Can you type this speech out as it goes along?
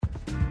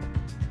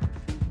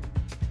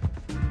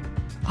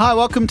Hi,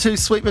 welcome to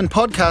Sweetman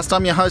Podcast.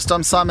 I'm your host,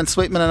 I'm Simon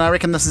Sweetman, and I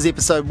reckon this is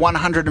episode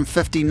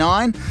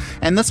 159.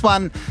 And this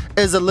one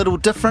is a little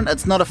different.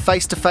 It's not a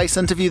face-to-face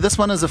interview. This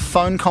one is a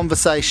phone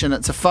conversation.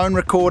 It's a phone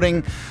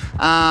recording,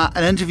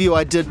 an interview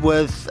I did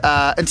with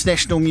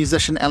international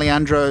musician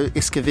Alejandro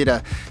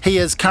Escovedo. He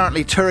is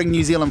currently touring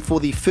New Zealand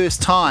for the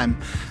first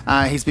time.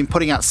 He's been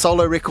putting out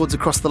solo records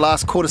across the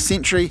last quarter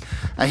century.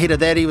 Ahead of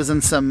that, he was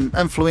in some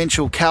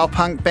influential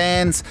cowpunk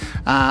bands.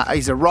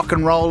 He's a rock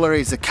and roller.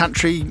 He's a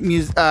country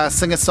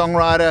singer-songwriter.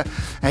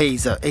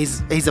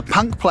 He's a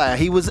punk player.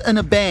 He was in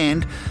a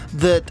band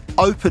that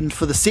opened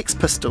for the Sex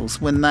Pistols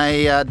when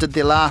they did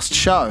their last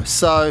show.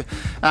 So,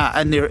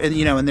 in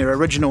their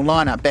original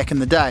lineup back in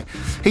the day.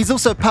 He's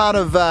also part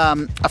of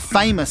a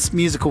famous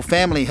musical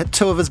family.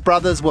 Two of his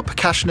brothers were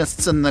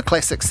percussionists in the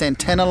classic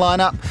Santana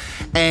lineup,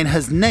 and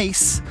his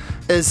niece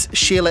is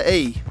Sheila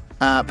E.,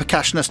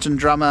 percussionist and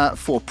drummer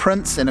for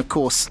Prince, and of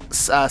course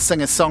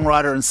singer,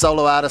 songwriter and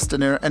solo artist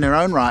in her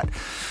own right.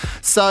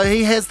 So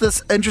he has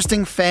this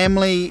interesting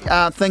family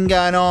thing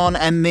going on,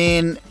 and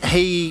then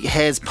he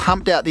has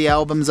pumped out the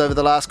albums over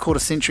the last quarter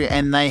century,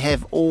 and they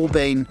have all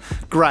been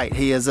great.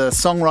 He is a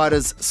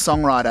songwriter's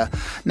songwriter.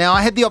 Now,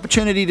 I had the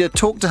opportunity to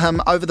talk to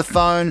him over the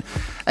phone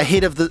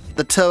ahead of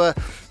the tour,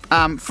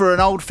 for an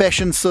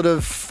old-fashioned sort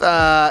of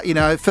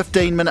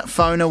 15-minute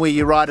phoner where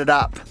you write it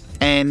up.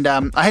 And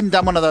I hadn't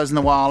done one of those in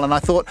a while, and I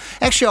thought,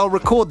 actually, I'll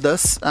record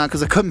this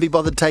because I couldn't be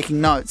bothered taking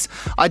notes.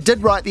 I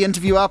did write the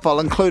interview up. I'll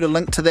include a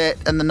link to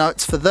that in the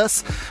notes for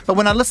this. But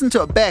when I listened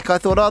to it back, I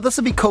thought, this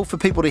would be cool for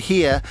people to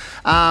hear.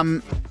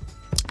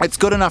 It's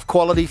good enough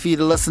quality for you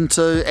to listen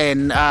to,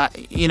 and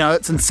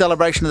it's in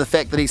celebration of the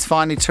fact that he's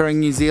finally touring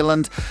New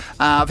Zealand.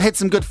 I've had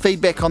some good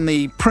feedback on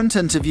the print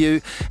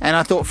interview, and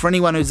I thought for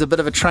anyone who's a bit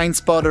of a train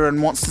spotter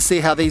and wants to see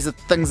how these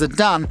things are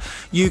done,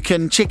 you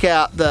can check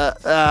out the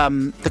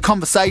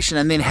conversation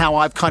and then how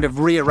I've kind of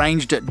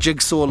rearranged it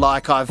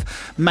jigsaw-like.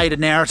 I've made a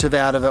narrative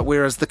out of it,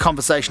 whereas the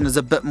conversation is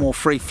a bit more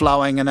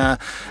free-flowing, and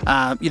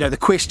the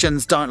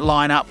questions don't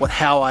line up with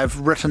how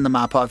I've written them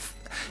up. I've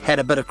had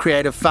a bit of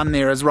creative fun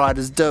there, as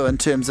writers do, in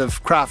terms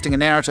of crafting a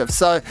narrative.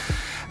 So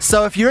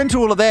if you're into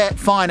all of that,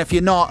 fine. If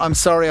you're not, I'm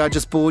sorry I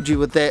just bored you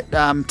with that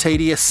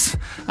tedious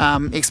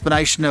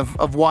explanation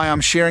of why I'm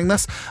sharing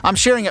this. I'm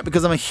sharing it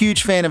because I'm a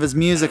huge fan of his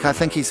music. I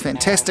think he's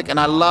fantastic, and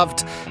I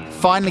loved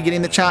finally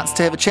getting the chance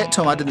to have a chat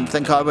to him. I didn't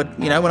think I would,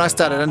 when I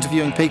started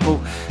interviewing people,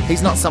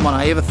 he's not someone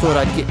I ever thought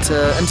I'd get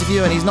to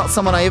interview, and he's not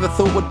someone I ever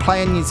thought would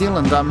play in New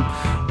Zealand. I'm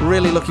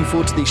really looking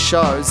forward to these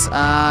shows,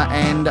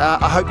 and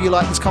I hope you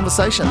like this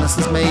conversation. This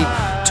is me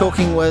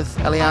talking with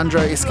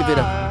Alejandro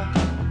Escovedo.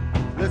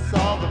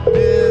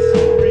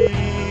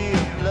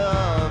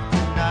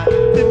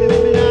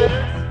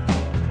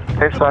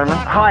 Hey, Simon.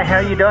 Hi, how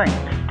are you doing?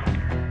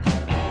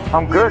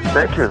 I'm good,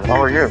 thank you.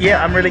 How are you?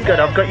 Yeah, I'm really good.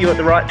 I've got you at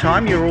the right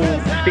time. You're all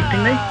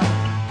expecting me?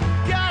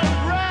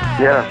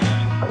 Yes.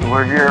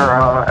 We're here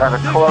at a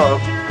club.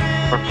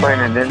 We're playing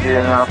in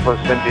Indianapolis,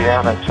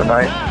 Indiana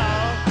tonight.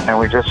 And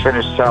we just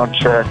finished sound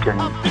check and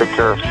took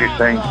care of a few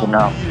things. And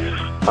now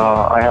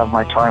I have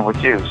my time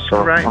with you.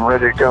 So great. I'm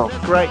ready to go.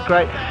 Great.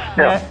 Yeah.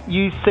 Now,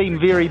 you seem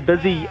very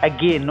busy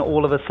again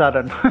all of a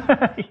sudden.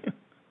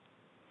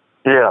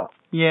 Yeah.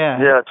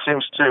 Yeah, it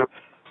seems to,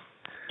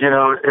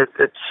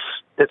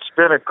 it's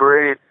been a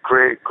great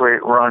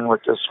run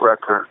with this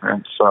record,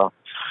 and so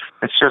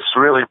it's just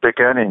really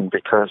beginning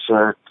because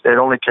it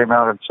only came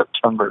out in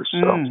September, so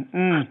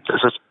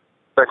this is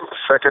the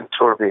second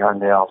tour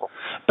behind the album.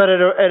 But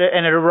it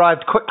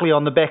arrived quickly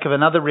on the back of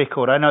another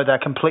record. I know they're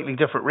completely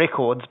different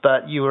records,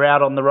 but you were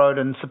out on the road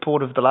in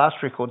support of the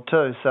last record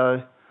too,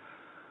 so...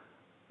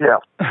 Yeah,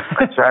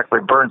 exactly.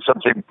 Burn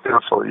Something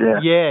Beautiful,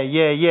 yeah.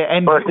 Yeah.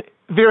 And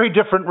very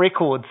different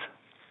records.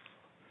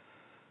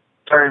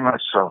 Very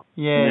much so.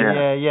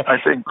 Yeah. I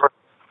think...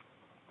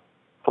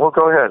 Well,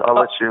 go ahead. I'll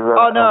let you...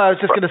 I was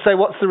just going to say,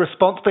 what's the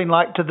response been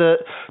like to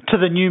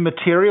the new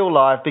material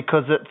live?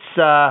 Because it's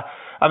a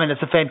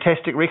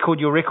fantastic record.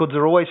 Your records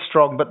are always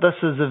strong, but this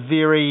is a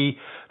very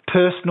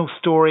personal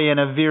story and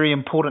a very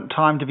important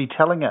time to be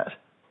telling it.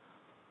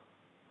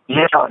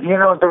 Yeah,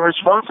 the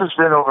response has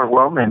been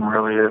overwhelming,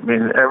 really. I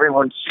mean,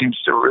 everyone seems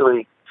to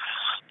really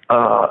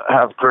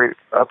have great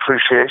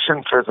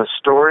appreciation for the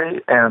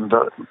story, and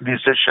the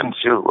musicians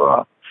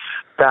who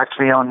backed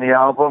me on the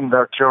album,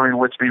 they're touring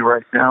with me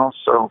right now,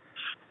 so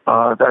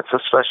that's a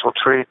special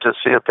treat to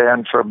see a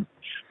band from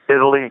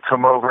Italy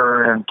come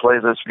over and play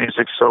this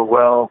music so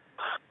well.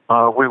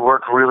 We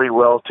work really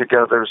well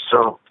together,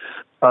 so,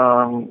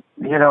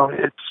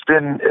 it's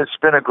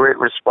been a great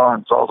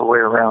response all the way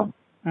around.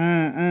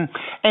 And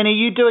are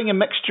you doing a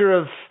mixture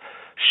of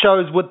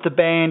shows with the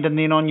band and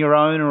then on your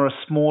own, or a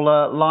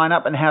smaller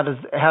lineup? And how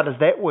does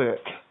that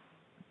work?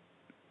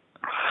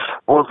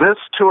 Well, this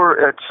tour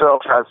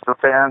itself has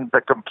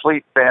the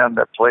complete band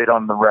that played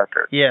on the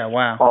record. Yeah,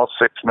 wow. All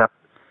 6 members.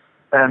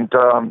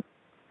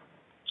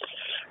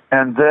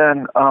 And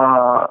then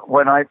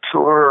when I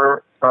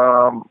tour,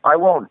 I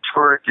won't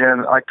tour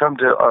again. I come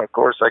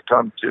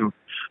to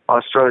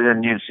Australia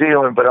and New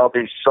Zealand, but I'll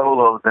be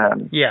solo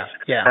then. Yeah.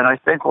 And I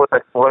think what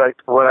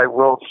I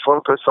will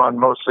focus on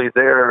mostly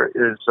there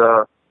is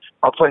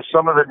I'll play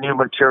some of the new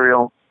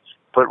material,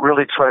 but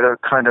really try to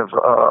kind of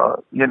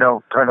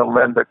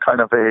lend a kind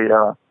of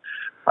a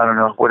I don't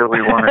know, what do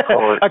we want to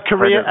call it? a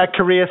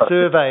career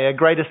survey, a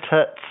greatest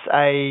hits,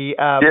 a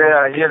a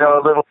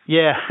little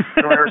career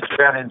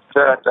spanning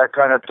set that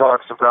kind of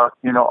talks about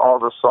all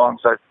the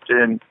songs I've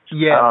been,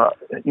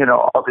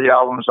 all the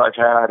albums I've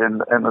had and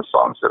the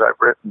songs that I've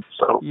written.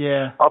 So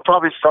I'll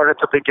probably start at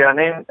the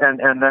beginning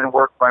and then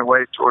work my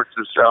way towards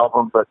this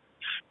album, but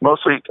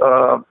mostly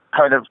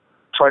kind of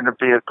trying to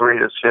be a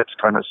greatest hits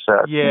kind of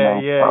set.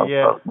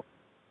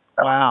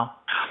 Wow.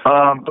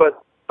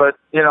 But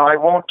I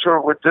won't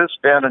tour with this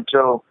band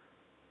until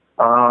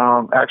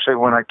actually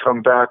when I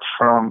come back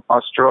from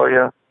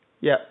Australia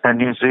and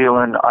New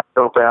Zealand. I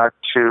go back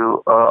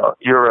to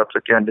Europe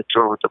again to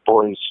tour with the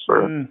boys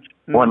for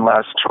one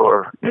last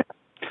tour. Yeah.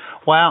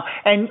 Wow.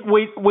 And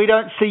we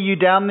don't see you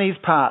down these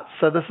parts,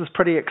 so this is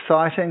pretty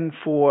exciting.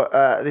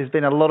 There's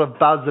been a lot of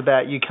buzz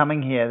about you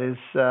coming here.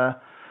 There's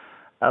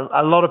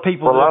a lot of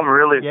people. Well, I'm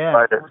really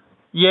excited.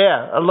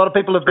 Yeah, a lot of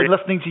people have been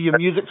listening to your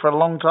music for a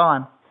long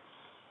time.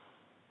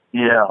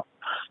 Yeah.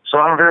 So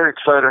I'm very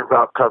excited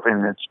about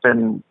coming. It's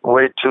been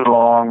way too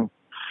long.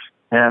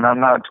 And I'm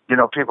not,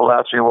 people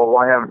ask me, well,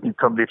 why haven't you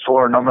come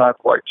before? And I'm not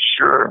quite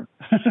sure.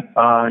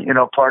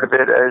 Part of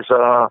it is,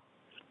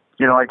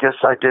 I guess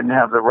I didn't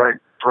have the right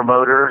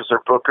promoters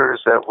or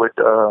bookers that would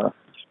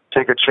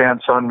take a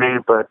chance on me.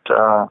 But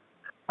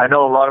I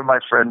know a lot of my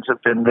friends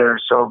have been there,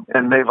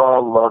 and they've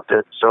all loved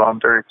it. So I'm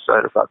very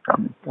excited about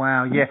coming.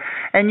 Wow, yeah.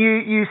 And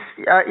you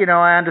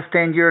I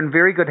understand you're in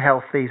very good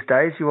health these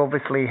days. You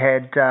obviously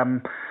had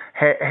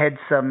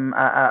some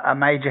a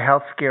major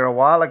health scare a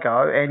while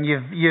ago, and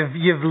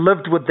you've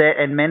lived with that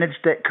and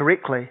managed that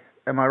correctly.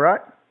 Am I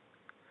right?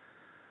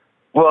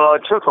 Well,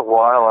 it took a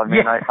while. I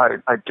mean,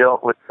 I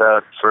dealt with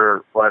that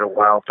for quite a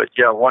while, but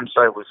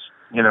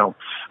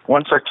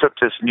once I took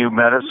this new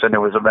medicine,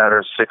 it was a matter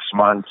of 6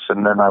 months,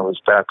 and then I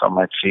was back on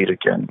my feet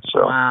again.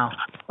 So, wow.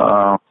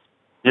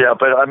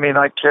 But I mean,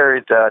 I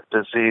carried that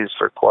disease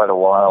for quite a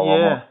while.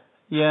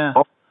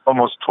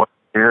 Almost 20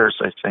 years,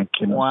 I think.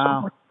 Wow.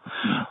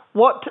 Somewhere.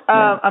 What?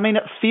 I mean,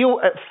 it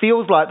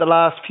feels like the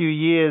last few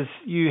years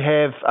you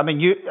have. I mean,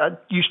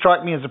 you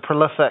strike me as a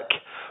prolific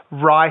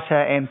writer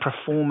and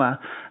performer,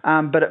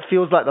 but it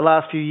feels like the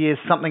last few years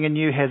something in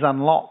you has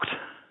unlocked.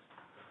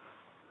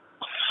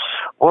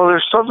 Well,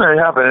 there's something that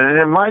happened, and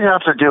it might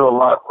have to do a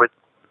lot with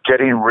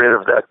getting rid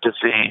of that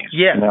disease.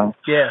 Yeah.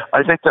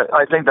 I think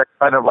that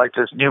kind of like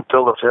this new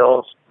bill of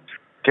health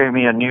gave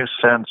me a new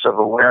sense of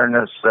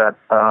awareness that,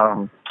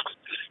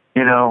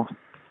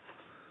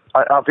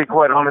 I'll be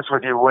quite honest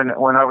with you. When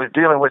I was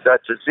dealing with that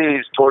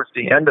disease towards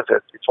the end of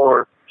it,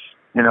 before,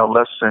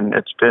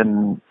 it's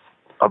been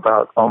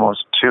about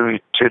almost 2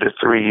 to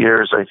 3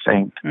 years, I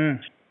think,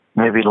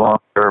 maybe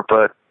longer,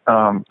 but.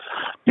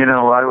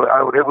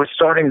 It was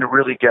starting to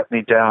really get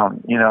me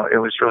down. It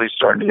was really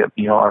starting to hit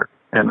me hard.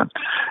 And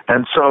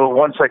so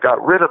once I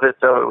got rid of it,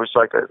 though, it was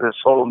like this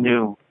whole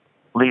new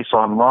lease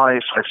on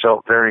life. I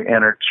felt very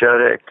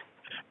energetic.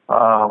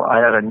 I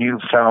had a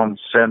newfound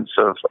sense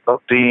of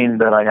being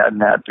that I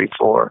hadn't had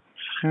before.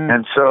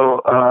 And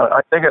so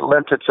I think it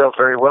lent itself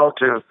very well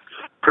to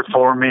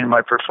performing.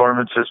 My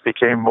performances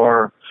became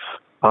more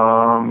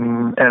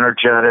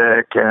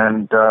energetic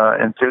and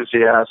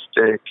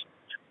enthusiastic.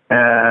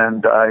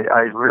 And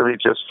I really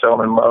just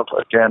fell in love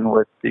again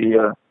with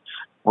the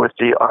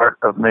art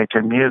of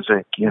making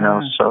music,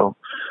 So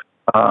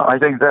I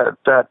think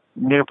that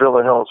new bill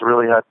of health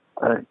really had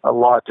a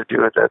lot to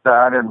do with that.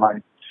 That and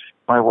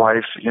my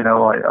wife,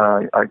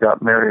 I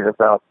got married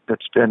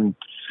it's been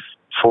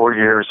 4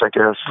 years, I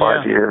guess,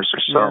 5 years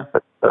or so.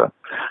 Yeah.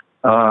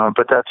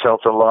 But that's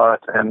helped a lot,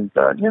 and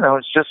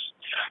it's just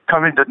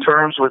coming to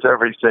terms with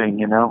everything,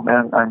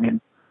 man. I mean.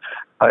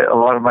 A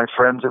lot of my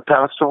friends have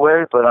passed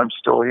away, but I'm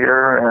still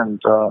here, and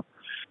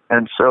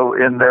so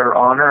in their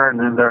honor and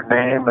in their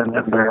name and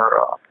in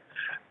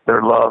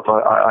their love,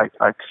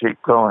 I keep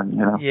going.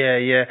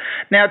 Yeah.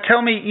 Now,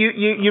 tell me,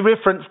 you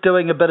referenced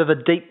doing a bit of a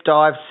deep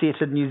dive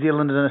set in New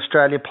Zealand and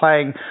Australia,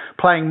 playing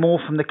more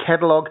from the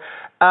catalogue.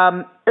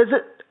 Is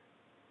it?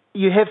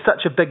 You have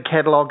such a big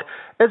catalogue.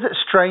 Is it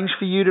strange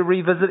for you to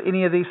revisit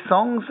any of these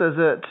songs?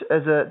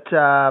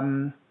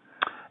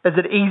 Is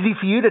it easy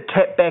for you to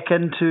tap back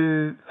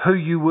into who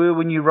you were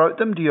when you wrote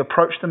them? Do you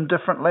approach them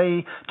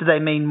differently? Do they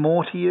mean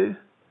more to you?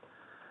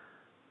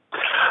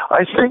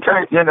 I think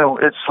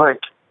it's like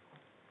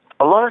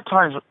a lot of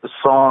times with the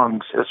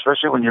songs,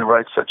 especially when you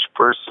write such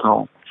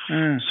personal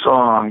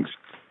songs,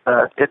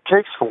 it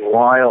takes a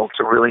while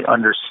to really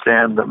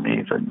understand them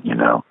even,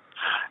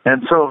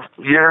 And so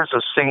years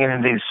of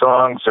singing these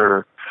songs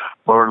or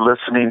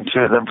listening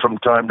to them from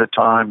time to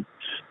time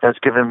has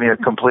given me a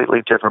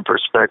completely different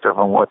perspective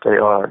on what they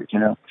are,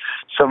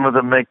 Some of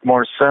them make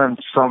more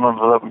sense, some of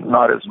them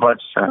not as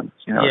much sense,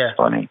 It's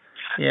funny.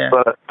 Yeah.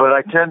 But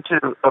I tend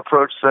to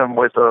approach them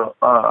with a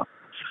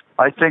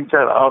I think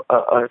that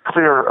a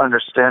clear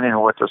understanding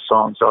of what the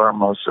songs are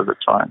most of the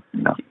time,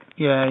 you know.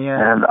 Yeah.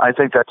 And I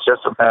think that's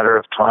just a matter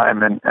of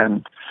time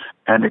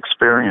and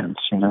experience,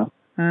 you know.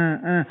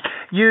 Mm-mm.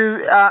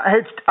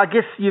 I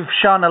guess you've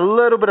shown a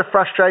little bit of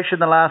frustration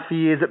the last few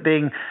years at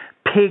being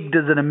pegged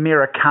as an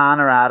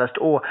Americana artist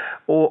or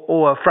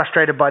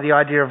frustrated by the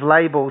idea of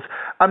labels.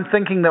 I'm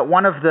thinking that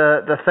one of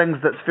the things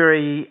that's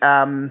very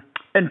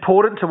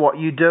important to what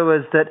you do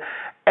is that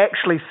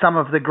actually some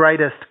of the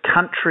greatest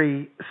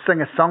country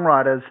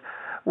singer-songwriters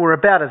were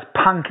about as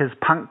punk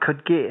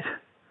could get.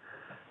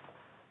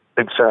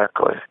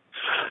 Exactly.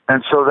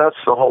 And so that's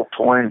the whole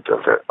point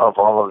of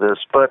all of this.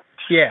 But,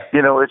 yeah,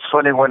 you know, it's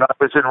funny, when I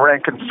was in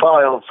Rank and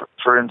File,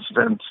 for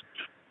instance,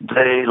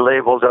 they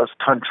labeled us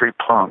country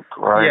punk,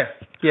 right?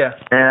 Yeah.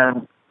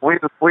 And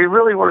we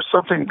really were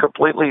something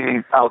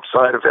completely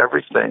outside of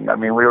everything. I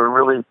mean, we were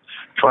really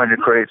trying to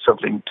create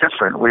something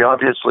different. We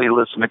obviously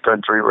listened to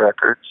country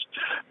records.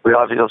 We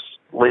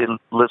obviously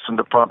listened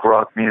to punk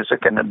rock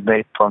music and then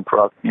made punk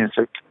rock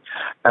music.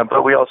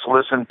 But we also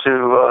listened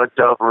to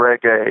dub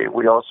reggae.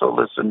 We also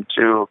listened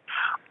to,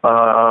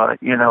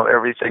 you know,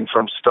 everything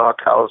from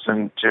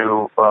Stockhausen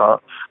to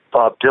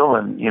Bob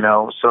Dylan, you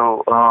know.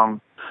 So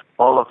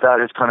all of that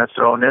is kind of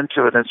thrown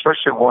into it. And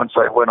especially once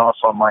I went off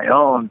on my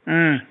own,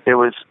 it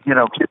was, you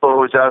know, people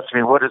always ask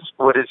me, what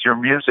is your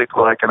music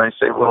like? And I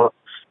say, well,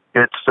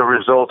 it's the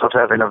result of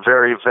having a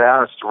very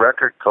vast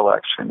record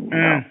collection,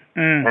 you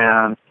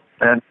know.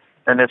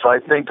 And if I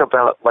think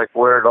about like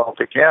where it all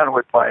began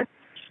with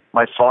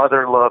my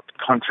father loved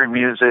country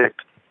music,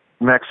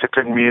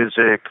 Mexican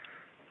music,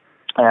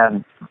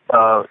 and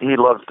he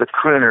loved the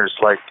crooners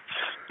like,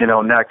 you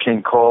know, Nat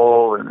King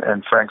Cole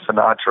and Frank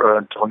Sinatra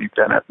and Tony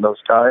Bennett and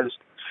those guys.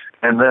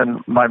 And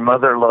then my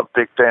mother loved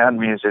big band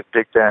music,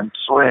 big band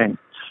swing.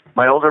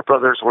 My older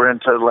brothers were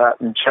into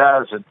Latin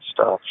jazz and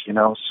stuff, you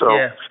know. So,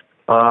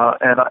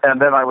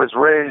 and then I was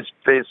raised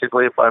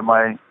basically by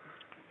my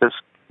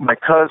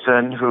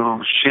cousin,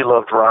 who she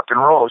loved rock and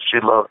roll. She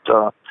loved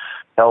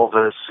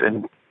Elvis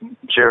and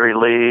Jerry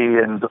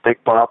Lee and the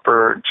Big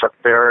Bopper and Chuck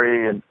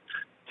Berry and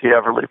the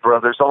Everly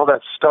Brothers, all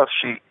that stuff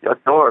she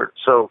adored.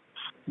 So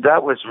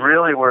that was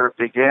really where it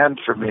began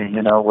for me,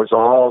 you know, was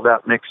all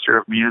that mixture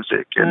of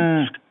music.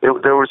 And there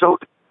was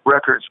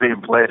records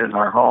being played in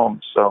our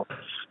home, so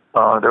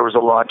there was a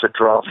lot to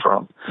draw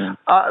from.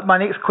 My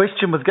next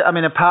question was, I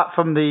mean, apart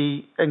from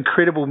the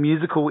incredible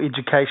musical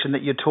education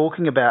that you're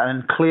talking about,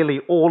 and clearly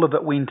all of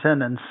it went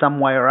in some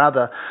way or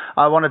other,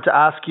 I wanted to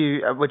ask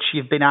you, which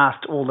you've been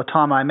asked all the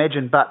time, I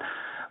imagine, but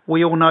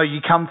we all know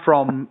you come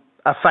from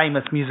a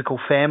famous musical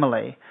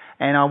family,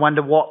 and I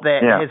wonder what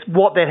that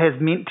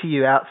has meant to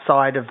you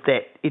outside of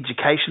that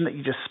education that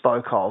you just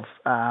spoke of.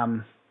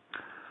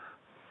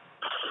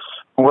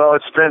 Well,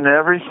 it's been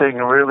everything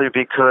really,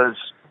 because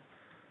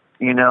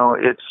you know,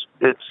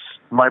 it's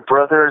my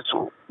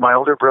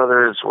older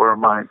brothers were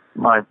my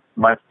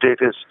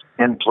biggest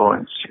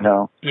influence, you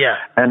know. Yeah.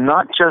 And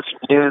not just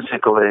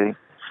musically,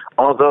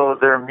 although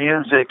their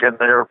music and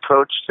their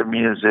approach to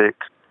music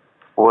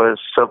was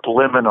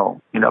subliminal,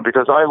 you know,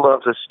 because I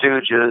love the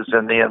Stooges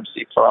and the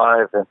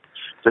MC5 and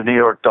the New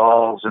York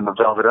Dolls and the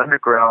Velvet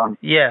Underground.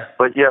 Yeah.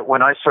 But yet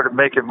when I started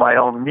making my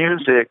own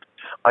music,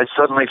 I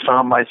suddenly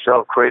found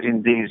myself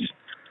creating these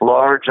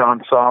large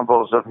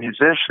ensembles of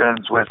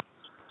musicians with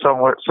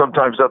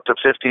sometimes up to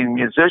 15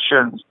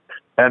 musicians,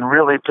 and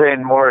really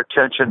paying more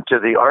attention to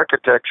the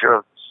architecture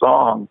of the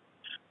song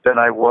than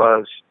I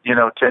was, you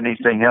know, to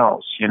anything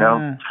else, you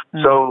know.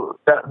 So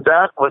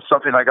that was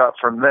something I got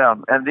from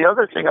them. And the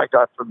other thing I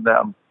got from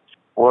them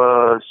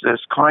was this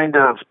kind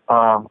of,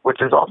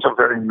 which is also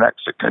very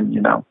Mexican,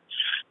 you know,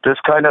 this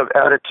kind of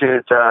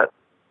attitude that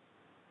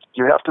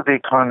you have to be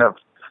kind of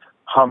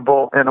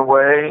humble in a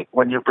way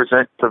when you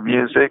present the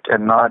music,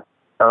 and not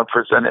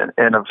present it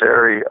in a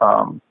very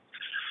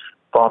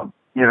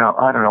you know,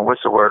 I don't know,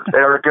 what's the word?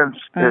 Arrogance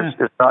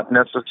is not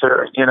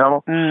necessary, you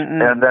know,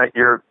 and that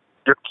you're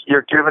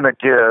given a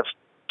gift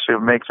to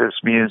make this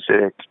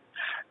music,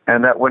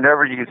 and that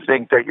whenever you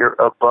think that you're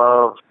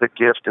above the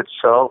gift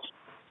itself,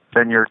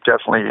 then you're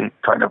definitely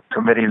kind of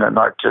committing an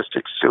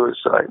artistic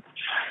suicide.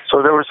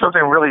 So there was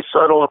something really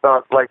subtle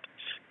about like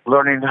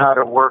learning how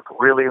to work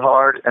really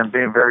hard and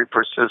being very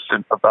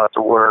persistent about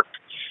the work,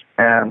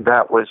 and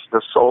that was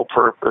the sole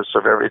purpose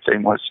of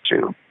everything, was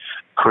to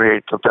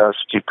create the best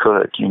you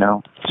could, you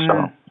know.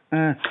 So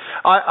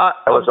I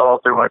was all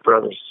through my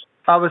brothers.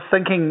 I was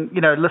thinking,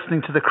 you know,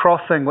 listening to The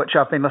Crossing, which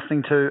I've been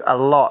listening to a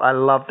lot. I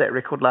loved that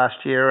record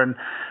last year, and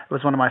it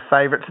was one of my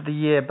favourites of the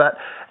year. But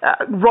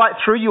right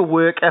through your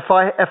work, if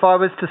I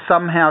was to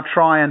somehow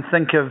try and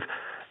think of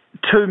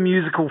two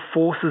musical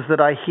forces that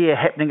I hear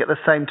happening at the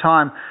same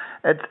time,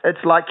 it's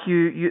like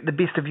you the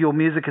best of your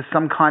music is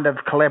some kind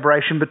of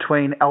collaboration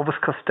between Elvis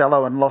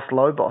Costello and Los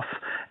Lobos.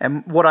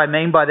 And what I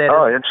mean by that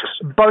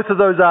is both of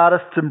those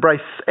artists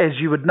embrace, as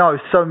you would know,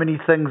 so many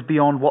things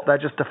beyond what they're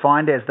just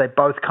defined as. They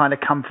both kind of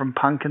come from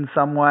punk in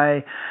some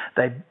way.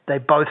 They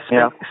both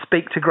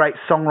speak to great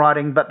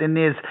songwriting, but then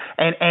there's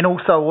and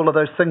also all of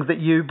those things that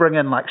you bring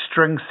in, like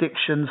string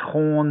sections,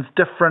 horns,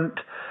 different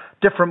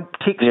different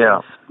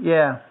textures.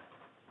 Yeah.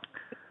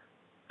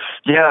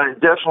 Yeah,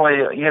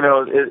 definitely.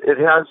 It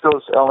has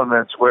those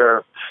elements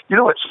where,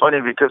 it's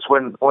funny because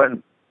when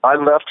I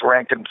left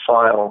Rank and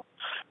File,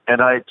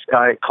 and I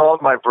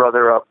called my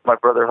brother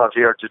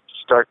Javier to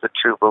start the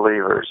True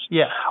Believers.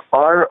 Yeah.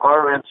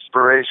 Our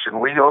inspiration,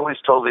 we always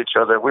told each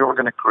other we were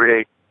going to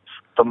create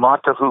the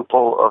Mata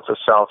Hoople of the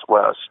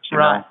Southwest.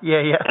 Right.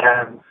 Yeah.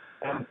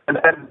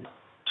 And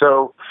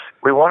so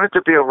we wanted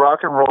to be a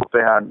rock and roll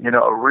band,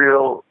 a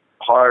real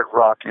hard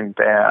rocking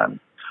band.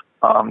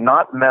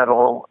 Not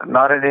metal,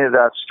 not any of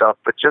that stuff,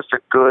 but just a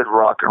good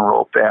rock and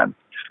roll band.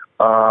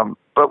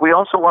 But we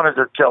also wanted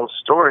to tell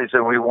stories,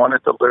 and we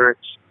wanted the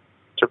lyrics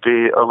to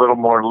be a little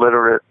more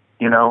literate,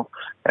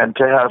 and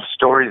to have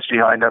stories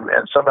behind them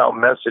and somehow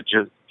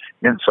messages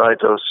inside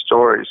those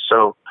stories.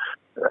 So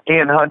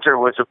Ian Hunter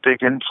was a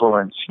big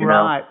influence,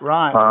 right.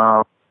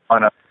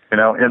 On a,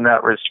 in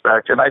that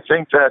respect. And I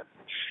think that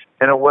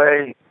in a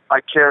way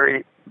I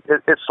carry,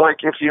 it's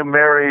like if you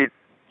married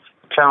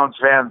Townes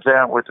Van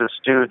Zandt with the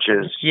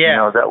Stooges,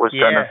 that was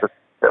kind of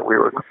that we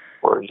were going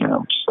for,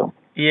 so.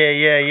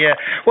 Yeah.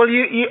 Well,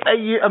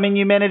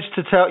 you managed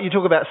to you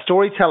talk about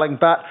storytelling,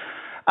 but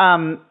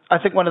I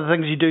think one of the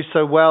things you do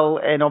so well,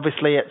 and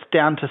obviously it's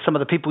down to some of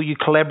the people you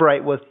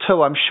collaborate with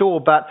too, I'm sure,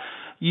 but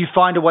you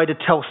find a way to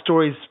tell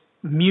stories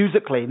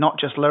musically, not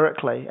just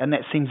lyrically, and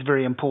that seems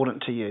very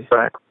important to you.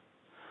 Right.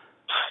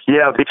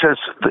 Yeah, because,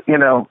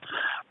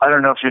 I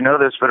don't know if you know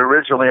this, but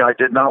originally I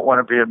did not want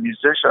to be a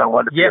musician. I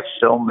wanted to be a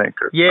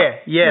filmmaker.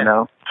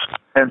 Yeah.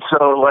 And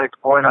so, like,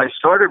 when I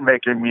started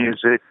making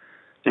music,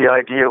 the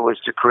idea was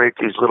to create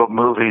these little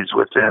movies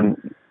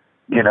within,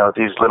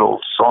 these little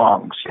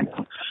songs,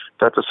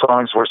 that the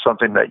songs were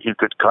something that you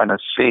could kind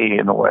of see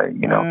in a way,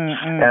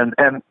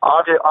 and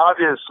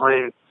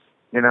obviously,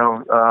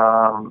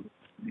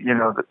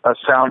 a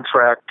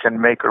soundtrack can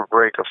make or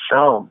break a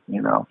film,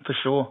 for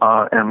sure,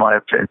 in my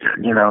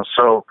opinion,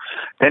 so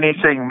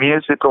anything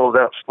musical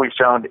that we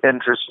found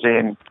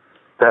interesting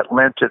that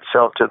lent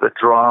itself to the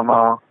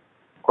drama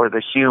or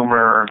the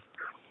humor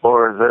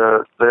or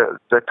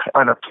the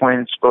kind of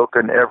plain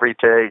spoken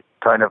everyday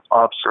kind of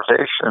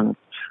observation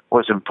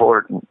was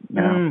important.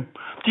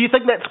 Do you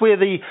think that's where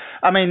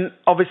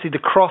obviously the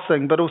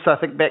crossing, but also I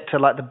think back to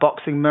like the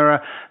boxing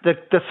mirror,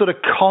 the sort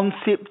of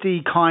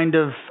concept-y kind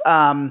of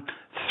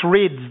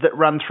threads that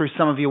run through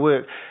some of your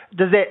work,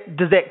 does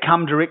that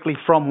come directly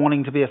from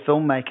wanting to be a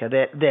filmmaker,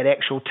 that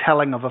actual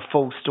telling of a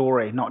full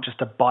story, not just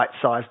a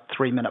bite-sized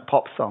 3-minute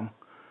pop song?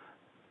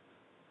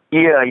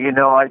 Yeah,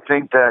 I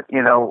think that,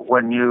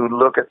 when you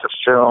look at the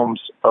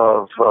films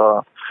of,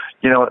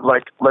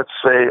 like, let's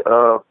say,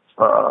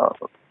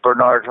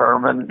 Bernard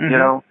Herrmann,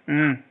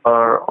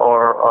 or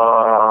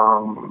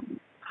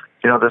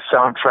the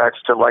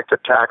soundtracks to, like, The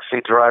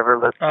Taxi Driver,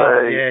 let's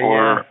say,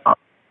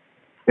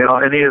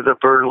 or any of the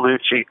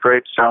Bertolucci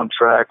great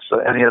soundtracks,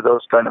 any of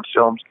those kind of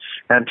films,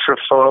 and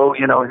Truffaut,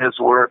 his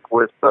work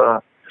with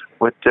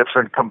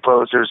different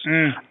composers,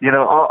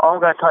 all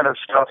that kind of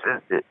stuff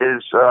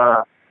is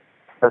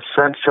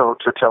essential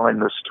to telling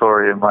the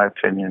story, in my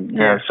opinion.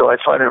 Yeah. So I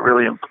find it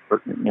really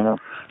important,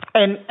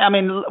 And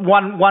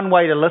one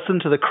way to listen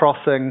to The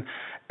Crossing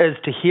is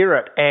to hear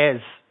it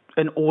as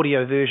an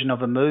audio version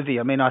of a movie.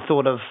 I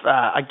thought of,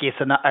 I guess,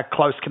 a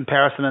close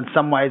comparison in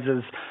some ways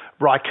is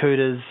Ry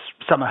Cooder's,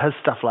 some of his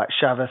stuff like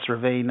Chavez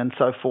Ravine and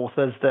so forth,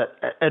 is that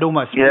it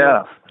almost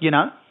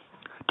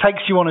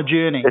takes you on a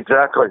journey.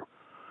 Exactly.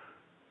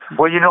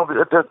 Well,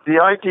 the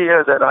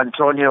idea that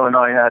Antonio and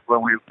I had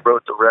when we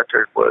wrote the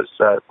record was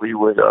that we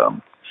would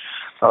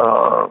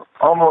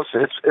almost,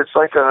 it's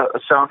like a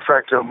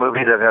soundtrack to a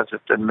movie that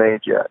hasn't been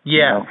made yet.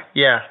 Yeah.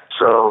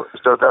 So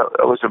that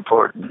was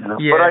important.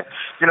 Yeah. But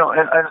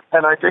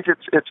and I think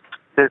it's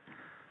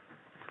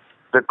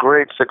the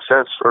great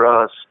success for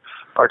us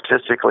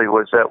artistically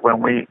was that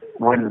when we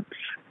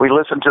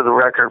listen to the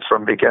record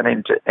from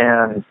beginning to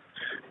end,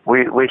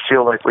 we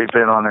feel like we've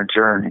been on a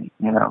journey.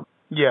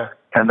 Yeah.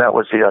 And that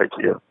was the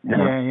idea.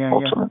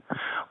 Ultimately.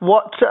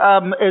 What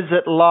is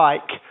it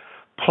like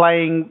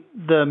playing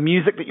the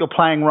music that you're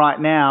playing right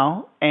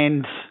now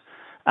and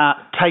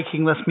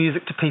taking this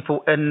music to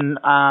people in,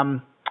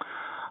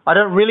 I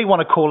don't really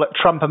want to call it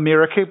Trump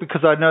America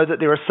because I know that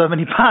there are so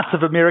many parts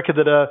of America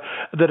that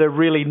are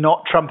really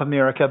not Trump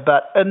America,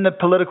 but in the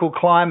political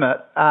climate,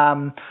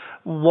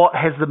 what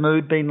has the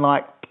mood been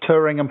like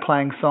touring and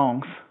playing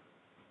songs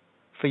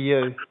for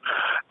you?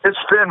 It's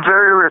been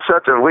very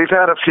receptive. We've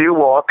had a few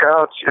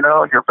walkouts,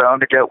 you're bound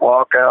to get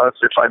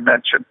walkouts if I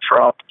mention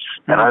Trump.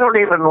 And I don't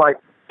even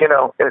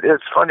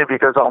it's funny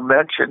because I'll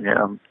mention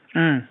him.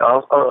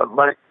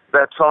 Like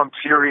that song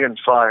Fury and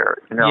Fire,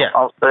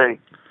 I'll say,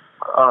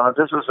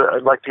 this is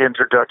like the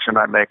introduction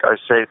I make. I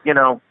say,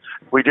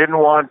 we didn't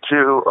want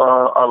to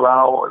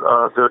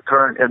allow the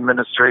current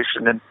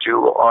administration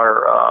into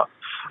our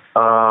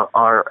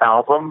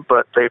album,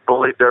 but they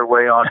bullied their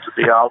way onto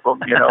the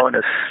album,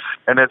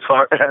 and it's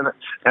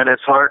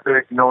hard to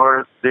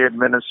ignore the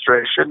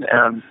administration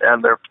and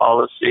their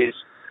policies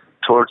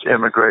towards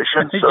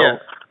immigration. So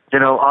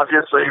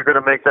obviously you're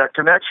going to make that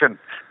connection.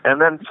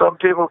 And then some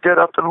people get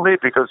up and leave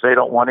because they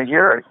don't want to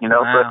hear it,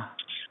 Wow.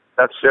 but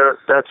that's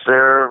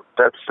their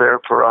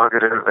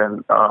prerogative.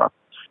 And,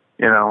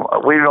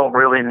 we don't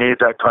really need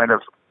that kind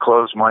of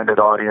closed-minded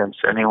audience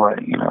anyway.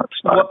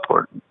 It's not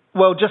important.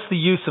 Well, just the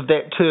use of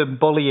that term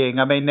bullying,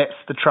 I mean, that's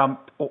the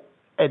Trump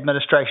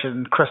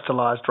administration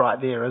crystallized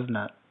right there, isn't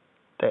it?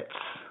 That's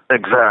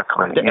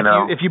exactly.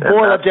 If you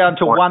boil it down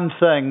to one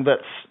thing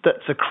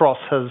that's across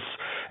his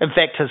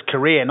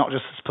career, not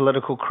just his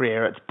political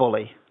career, it's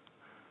bully.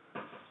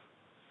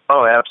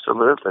 Oh,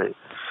 absolutely.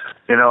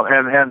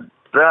 And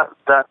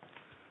that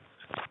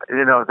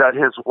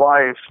his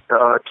wife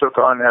took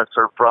on as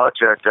her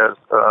project as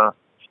the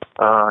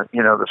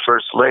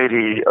first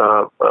lady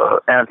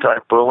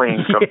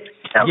anti-bullying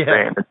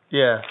campaign.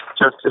 Yeah.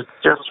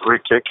 Just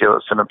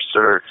ridiculous and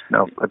absurd.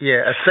 A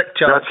sick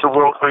joke. That's the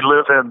world we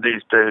live in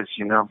these days.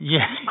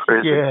 Yeah.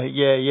 Crazy.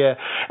 Yeah.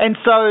 And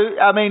so,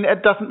 I mean,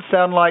 it doesn't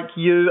sound like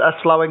you are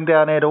slowing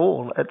down at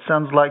all. It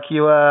sounds like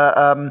you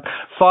are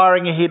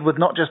firing ahead with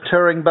not just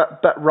touring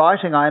but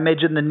writing. I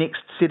imagine the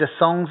next set of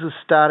songs is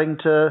starting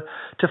to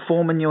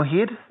form in your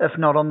head, if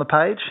not on the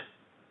page.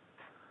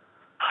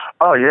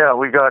 Oh, yeah,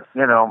 we got,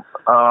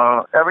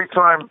 every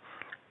time,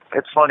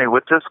 it's funny,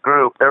 with this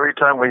group, every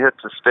time we hit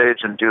the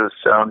stage and do a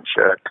sound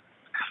check,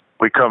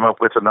 we come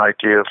up with an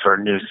idea for a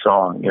new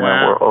song.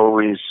 Wow. We're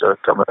always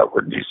coming up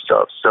with new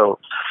stuff. So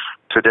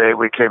today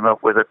we came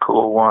up with a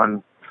cool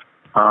one,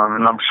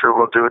 and I'm sure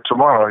we'll do it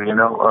tomorrow,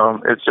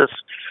 It's just,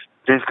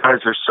 these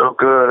guys are so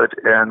good,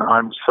 and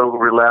I'm so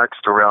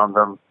relaxed around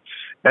them.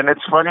 And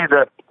it's funny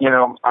that,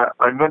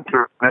 I meant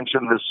to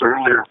mention this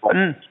earlier, but,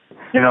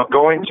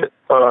 going to,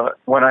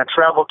 when I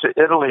traveled to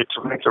Italy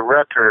to make the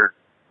record,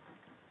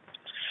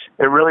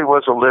 it really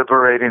was a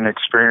liberating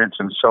experience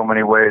in so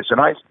many ways. And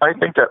I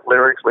think that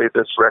lyrically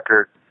this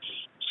record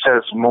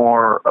says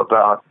more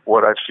about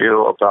what I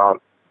feel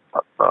about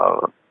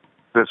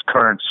this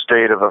current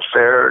state of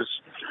affairs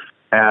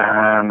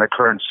and the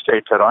current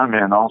state that I'm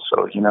in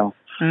also,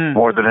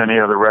 more than any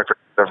other record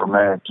I've ever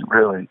made,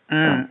 really.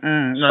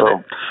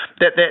 No,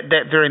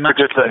 that very much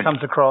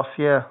comes across,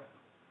 yeah.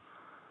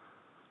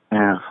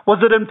 Yeah.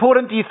 Was it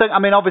important, do you think, I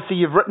mean, obviously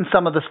you've written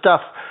some of the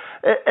stuff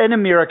in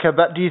America,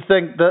 but do you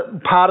think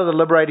that part of the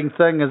liberating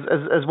thing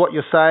is what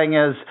you're saying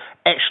is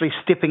actually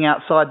stepping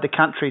outside the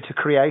country to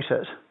create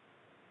it?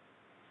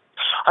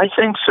 I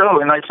think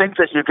so, and I think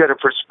that you get a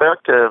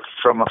perspective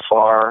from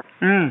afar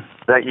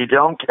that you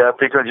don't get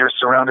because you're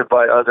surrounded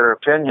by other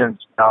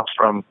opinions now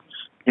from,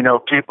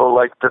 people.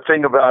 Like the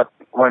thing about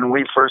when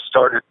we first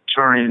started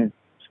touring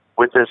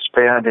with this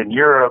band in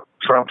Europe,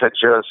 Trump had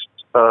just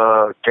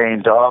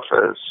gained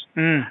office.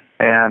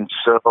 And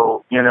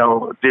so,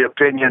 the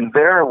opinion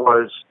there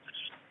was,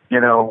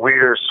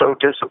 we're so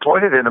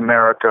disappointed in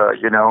America,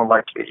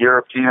 like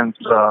Europeans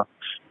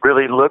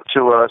really look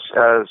to us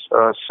as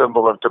a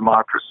symbol of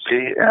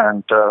democracy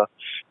and a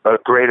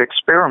great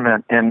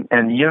experiment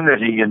in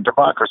unity and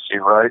democracy,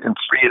 right, and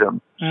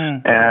freedom.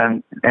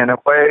 And in a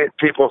way,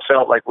 people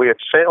felt like we had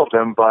failed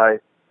them by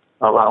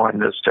allowing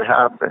this to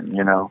happen,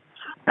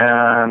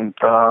 And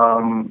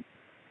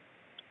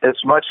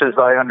as much as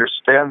I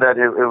understand that,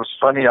 it was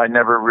funny, I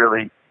never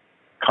really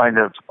kind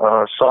of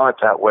saw it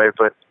that way,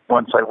 but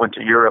once I went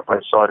to Europe, I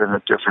saw it in a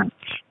different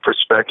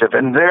perspective.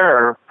 And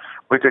there,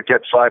 we could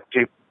get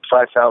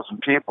 5,000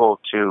 people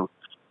to,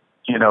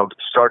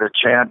 start a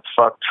chant,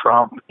 "Fuck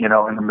Trump," in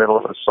the middle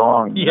of a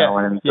song,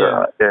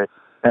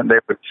 and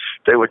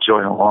they would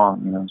join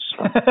along,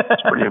 so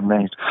it's pretty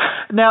amazing.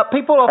 Now,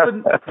 people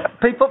often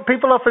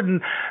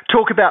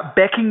talk about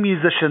backing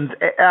musicians,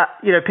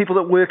 people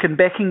that work in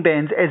backing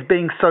bands as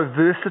being so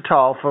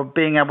versatile for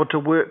being able to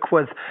work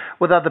with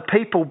other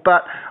people,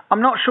 but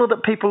I'm not sure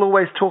that people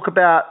always talk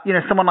about,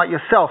 someone like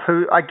yourself,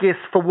 who I guess,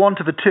 for want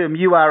of a term,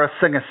 you are a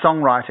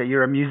singer-songwriter,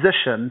 you're a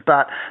musician,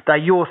 but they're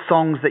your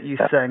songs that you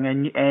sing,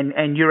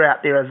 and you're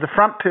out there as the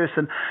front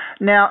person.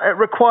 Now, it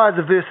requires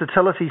a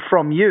versatility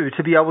from you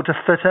to be able to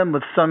fit in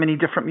with so many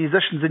different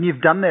musicians, and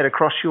you've done that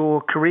across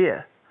your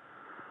career.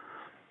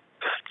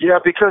 Yeah,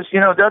 because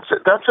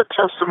that's a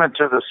testament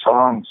to the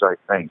songs, I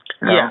think.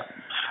 Yeah.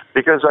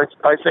 Because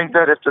I think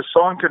that if the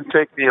song can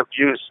take the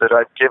abuse that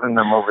I've given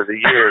them over the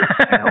years,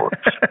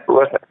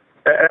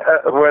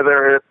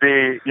 whether it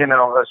be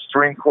a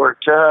string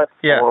quartet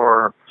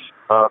or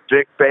a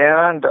big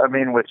band, I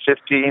mean, with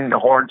 15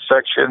 horn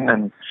section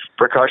and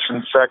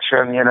percussion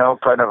section,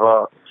 kind of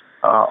a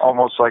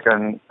almost like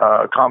a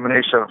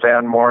combination of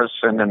Van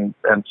Morrison and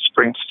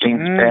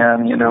Springsteen's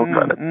band,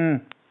 kind of.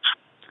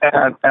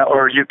 And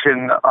or you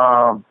can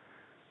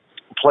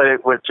play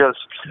it with just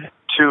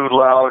two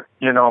loud,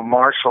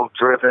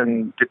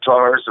 Marshall-driven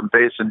guitars and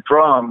bass and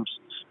drums,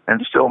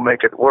 and still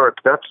make it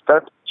work. That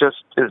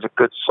just is a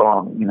good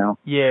song,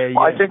 Yeah.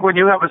 I think when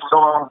you have a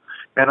song,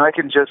 and I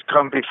can just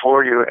come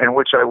before you, and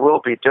which I will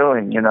be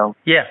doing,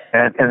 Yeah.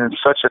 And in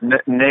such a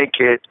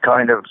naked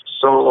kind of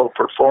solo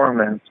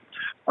performance.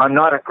 I'm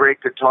not a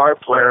great guitar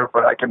player,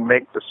 but I can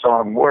make the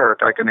song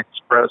work. I can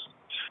express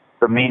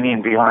the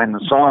meaning behind the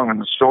song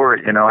and the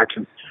story.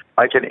 I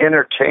I can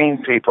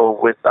entertain people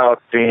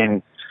without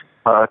being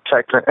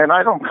technical. And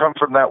I don't come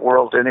from that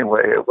world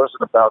anyway. It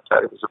wasn't about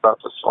that. It was about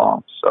the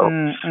song. So,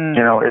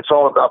 it's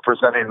all about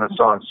presenting the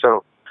song.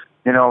 So,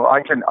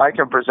 I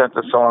can present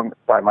the song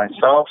by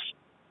myself,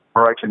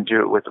 or I can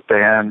do it with a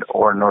band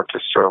or an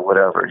orchestra or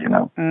whatever,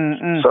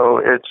 So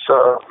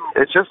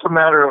it's just a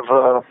matter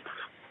of,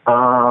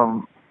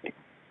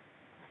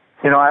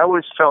 I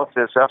always felt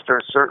this after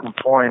a certain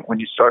point when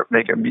you start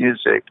making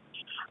music.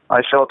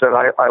 I felt that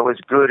I was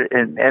good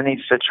in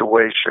any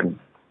situation,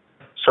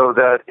 so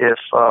that if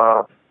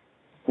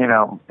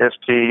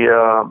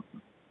the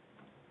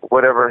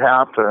whatever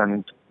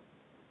happened,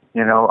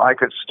 I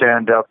could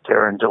stand up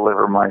there and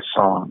deliver my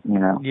song.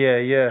 Yeah.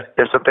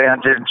 If the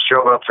band didn't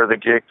show up for the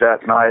gig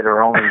that night,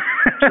 or only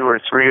 2 or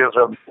 3 of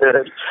them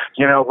did,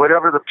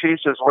 whatever the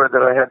pieces were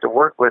that I had to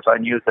work with, I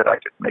knew that I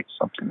could make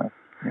something of.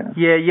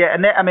 Yeah,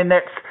 and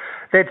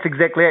that's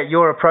exactly it.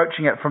 You're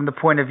approaching it from the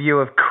point of view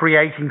of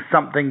creating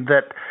something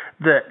that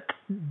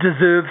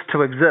deserves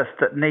to exist,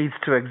 that needs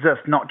to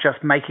exist, not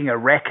just making a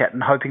racket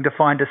and hoping to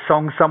find a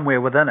song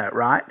somewhere within it,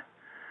 right?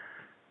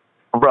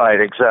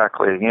 Right,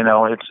 exactly.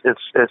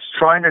 It's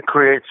trying to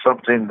create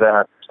something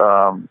that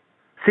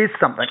says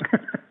something.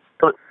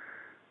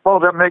 Well,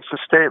 that makes a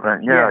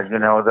statement. Yeah.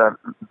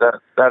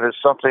 That is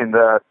something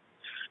that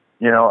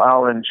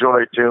I'll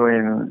enjoy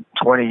doing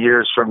 20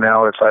 years from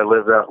now if I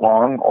live that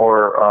long,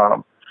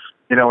 or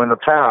in the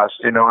past.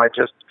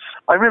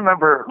 I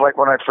remember, like,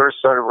 when I first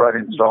started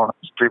writing songs,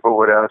 people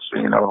would ask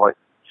me,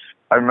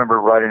 I remember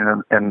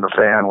writing in the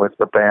van with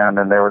the band,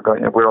 and they were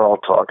going, we were all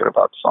talking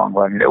about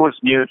songwriting. It was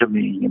new to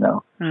me,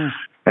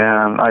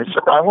 And I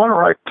said, I want to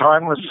write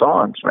timeless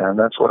songs, man.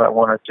 That's what I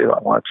want to do. I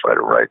want to try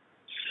to write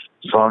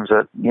songs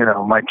that,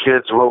 my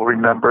kids will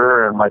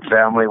remember, and my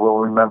family will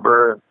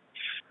remember, and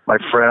my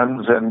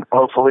friends, and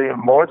hopefully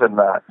more than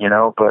that,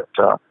 but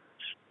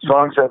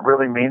songs that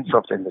really mean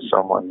something to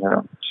someone,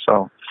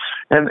 So,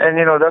 and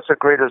that's the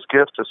greatest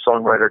gift a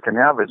songwriter can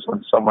have, is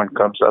when someone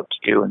comes up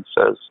to you and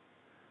says,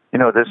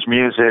 this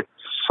music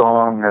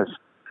song has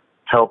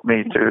helped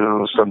me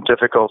through some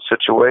difficult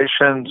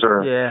situations,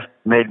 or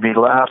made me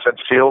laugh and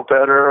feel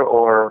better,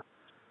 or,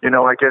 I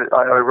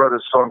wrote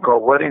a song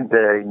called Wedding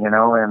Day,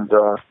 and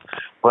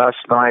last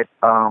night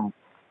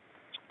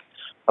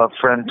a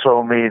friend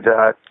told me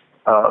that,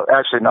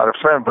 actually not a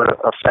friend, but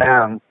a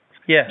fan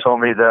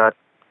told me that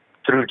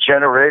through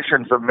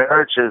generations of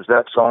marriages,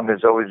 that song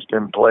has always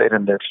been played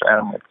in their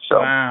family. So,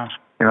 wow.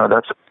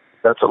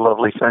 That's a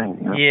lovely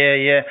thing.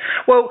 Yeah.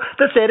 Well,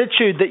 this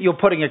attitude that you're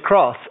putting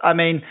across,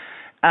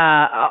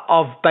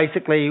 of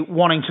basically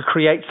wanting to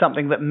create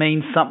something that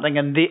means something,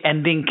 and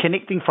then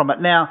connecting from it.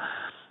 Now,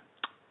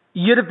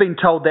 you'd have been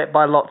told that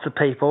by lots of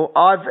people.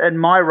 In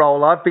my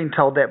role, I've been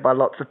told that by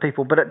lots of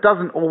people, but it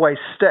doesn't always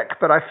stick.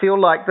 But I feel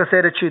like this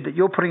attitude that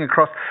you're putting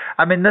across,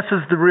 this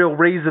is the real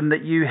reason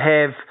that you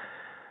have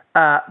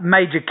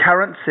major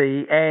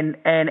currency and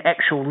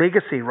actual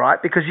legacy,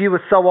 right? Because you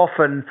were so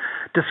often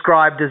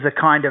described as a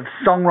kind of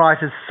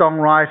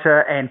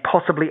songwriter and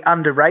possibly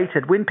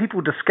underrated. When people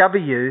discover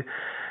you,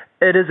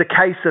 it is a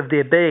case of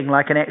there being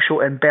like an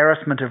actual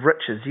embarrassment of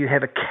riches. You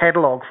have a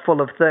catalogue full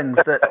of things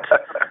that...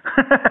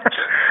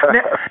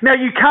 now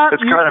you can't...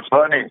 It's kind of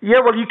funny.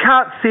 Yeah, well, you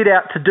can't set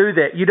out to do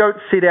that. You don't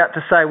set out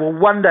to say, well,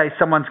 one day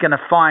someone's going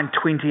to find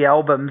 20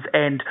 albums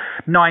and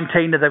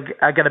 19 of them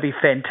are going to be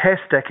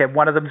fantastic and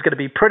one of them's going to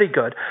be pretty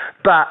good.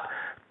 But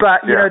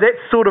that's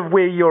sort of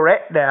where you're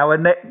at now,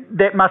 and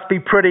that must be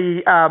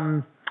pretty...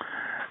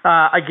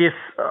 I guess,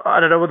 I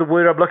don't know what the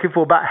word I'm looking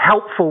for, but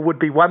helpful would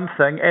be one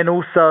thing, and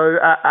also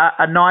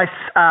a nice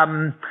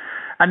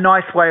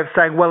way of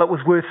saying, well, it was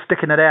worth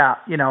sticking it out.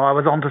 I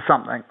was onto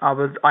something.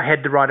 I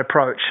had the right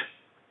approach.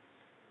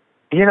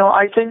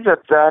 I think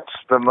that's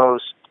the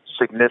most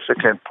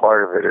significant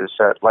part of it, is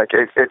that, like,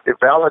 it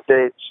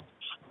validates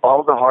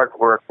all the hard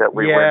work that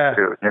we went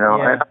through.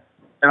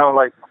 And,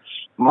 like,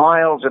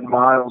 miles and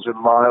miles and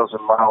miles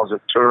and miles of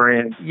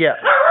touring. Yeah.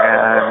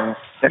 And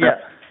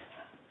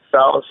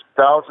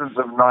thousands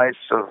of nights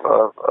of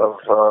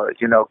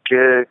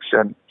gigs,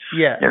 and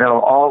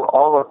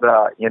all of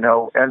that,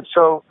 and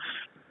so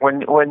when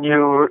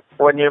you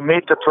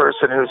meet the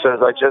person who says,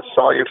 I just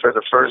saw you for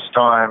the first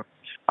time,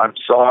 I'm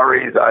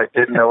sorry that I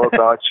didn't know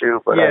about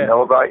you, but I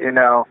know about you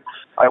now.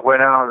 I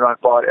went out and I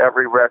bought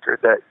every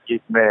record that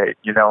you've made,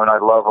 and I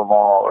love them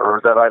all,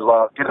 or that I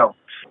love,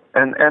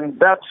 and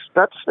that's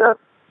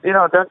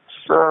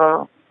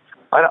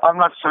I'm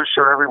not so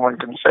sure everyone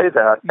can say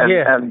that,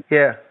 and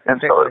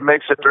so it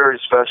makes it very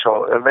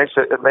special. It makes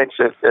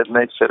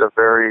it a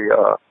very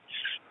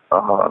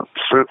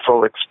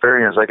fruitful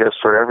experience, I guess,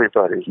 for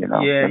everybody.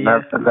 And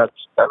that's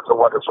a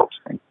wonderful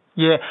thing.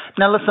 Yeah.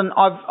 Now, listen,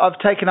 I've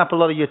taken up a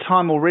lot of your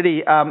time already.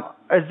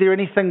 Is there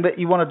anything that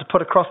you wanted to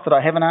put across that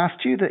I haven't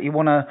asked you, that you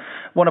want to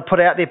put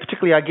out there,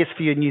 particularly, I guess,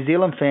 for your New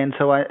Zealand fans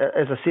who,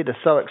 as I said, are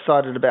so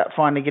excited about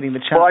finally getting the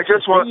chance? Well, I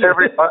just want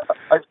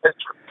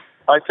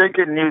I think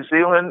in New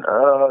Zealand,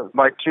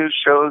 my 2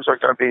 shows are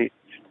going to be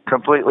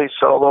completely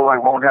solo. I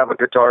won't have a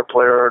guitar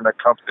player and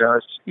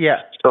accompanist.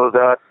 Yeah. So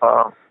that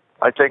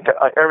I think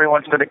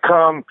everyone's going to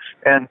come,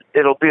 and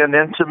it'll be an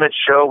intimate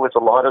show with a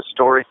lot of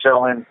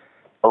storytelling,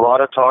 a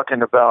lot of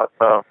talking about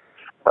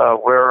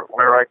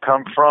where I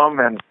come from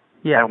and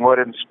what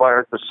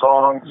inspired the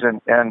songs,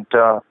 and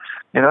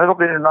it'll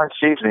be a nice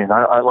evening.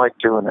 I like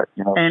doing it,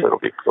 so it'll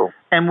be cool.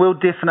 And we'll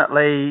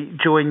definitely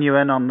join you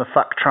in on the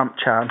Fuck Trump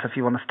chant if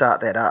you want to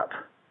start that up.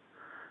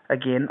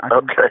 Again,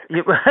 okay.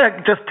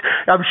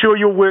 I'm sure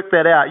you'll work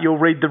that out. You'll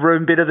read the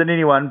room better than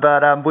anyone,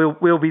 but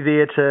we'll be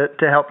there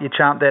to help you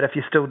chant that if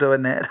you're still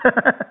doing that.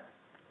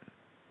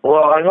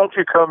 Well, I hope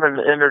you come and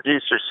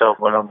introduce yourself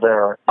when I'm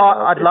there.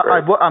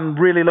 I'm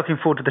really looking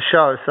forward to the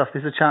show. So if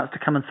there's a chance to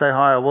come and say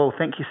hi, I will.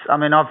 Thank you. I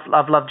mean,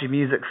 I've loved your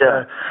music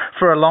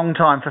for a long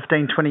time,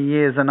 15, 20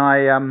 years, and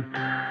I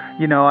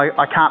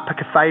can't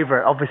pick a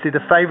favourite. Obviously,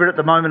 the favourite at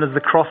the moment is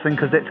The Crossing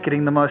because that's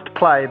getting the most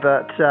play,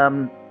 but.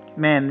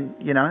 Man,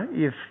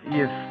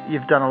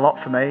 you've done a lot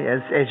for me.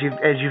 As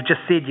you've just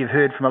said, you've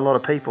heard from a lot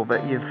of people,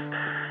 but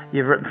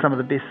you've written some of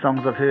the best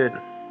songs I've heard.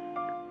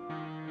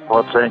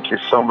 Well, thank you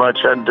so much.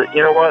 And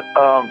you know what,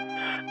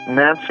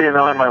 Nancy and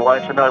I, my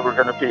wife and I, we're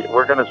going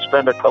to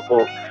spend a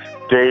couple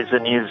days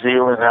in New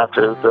Zealand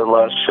after the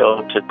last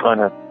show to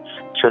kind of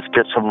just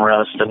get some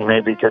rest and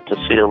maybe get to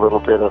see a little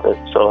bit of it.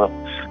 So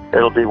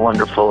it'll be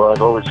wonderful.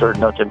 I've always heard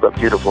nothing but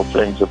beautiful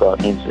things about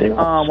New Zealand.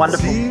 Oh,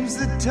 wonderful. Seems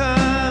the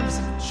times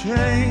have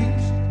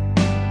changed.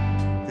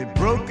 They've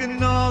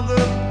broken all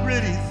the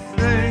pretty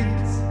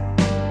things,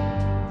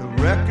 the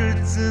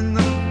records and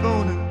the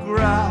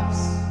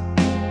phonographs.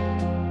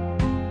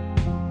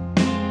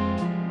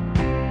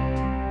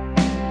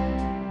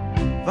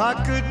 If I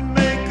could